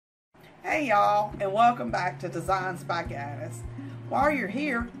Hey y'all, and welcome back to Designs by Gaddis. While you're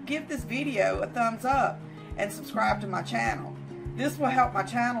here, give this video a thumbs up and subscribe to my channel. This will help my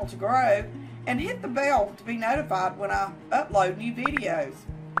channel to grow, and hit the bell to be notified when I upload new videos.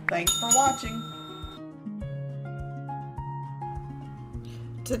 Thanks for watching.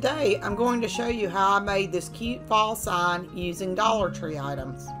 Today I'm going to show you how I made this cute fall sign using Dollar Tree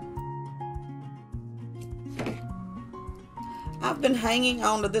items. I've been hanging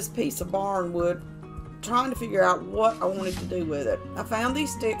on to this piece of barn wood, trying to figure out what I wanted to do with it. I found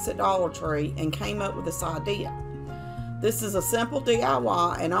these sticks at Dollar Tree and came up with this idea. This is a simple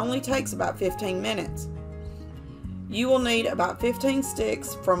DIY and only takes about 15 minutes. You will need about 15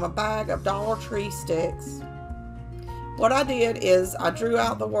 sticks from a bag of Dollar Tree sticks. What I did is I drew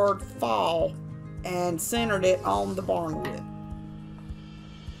out the word fall and centered it on the barn wood.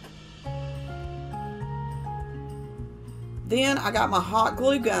 Then I got my hot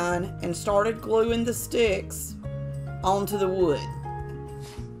glue gun and started gluing the sticks onto the wood.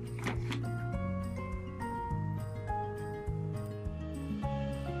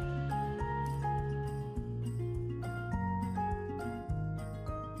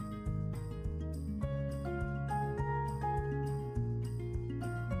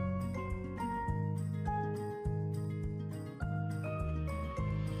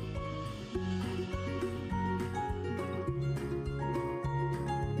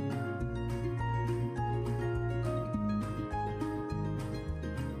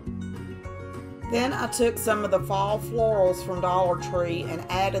 Then I took some of the fall florals from Dollar Tree and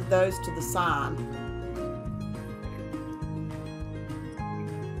added those to the sign.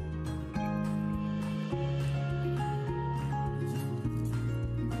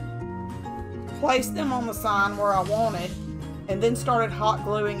 Placed them on the sign where I wanted, and then started hot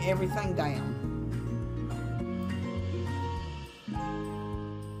gluing everything down.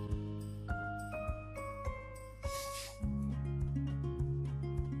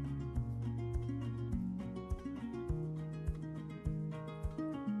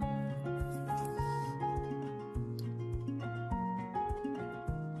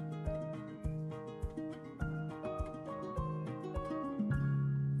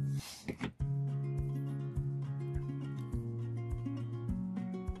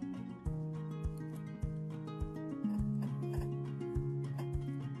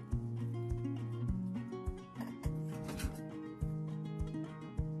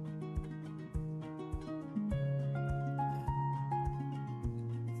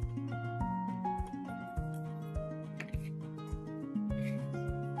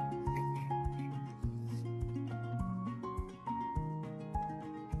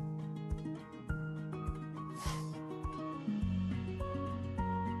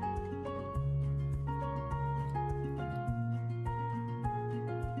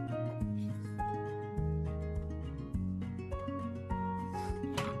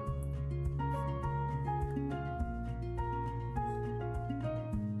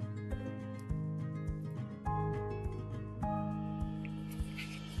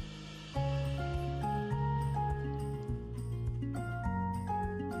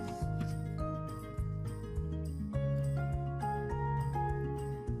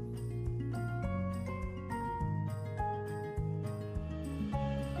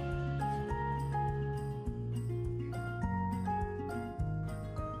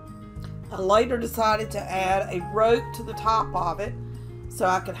 I later decided to add a rope to the top of it so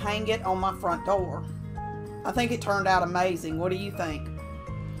I could hang it on my front door. I think it turned out amazing. What do you think?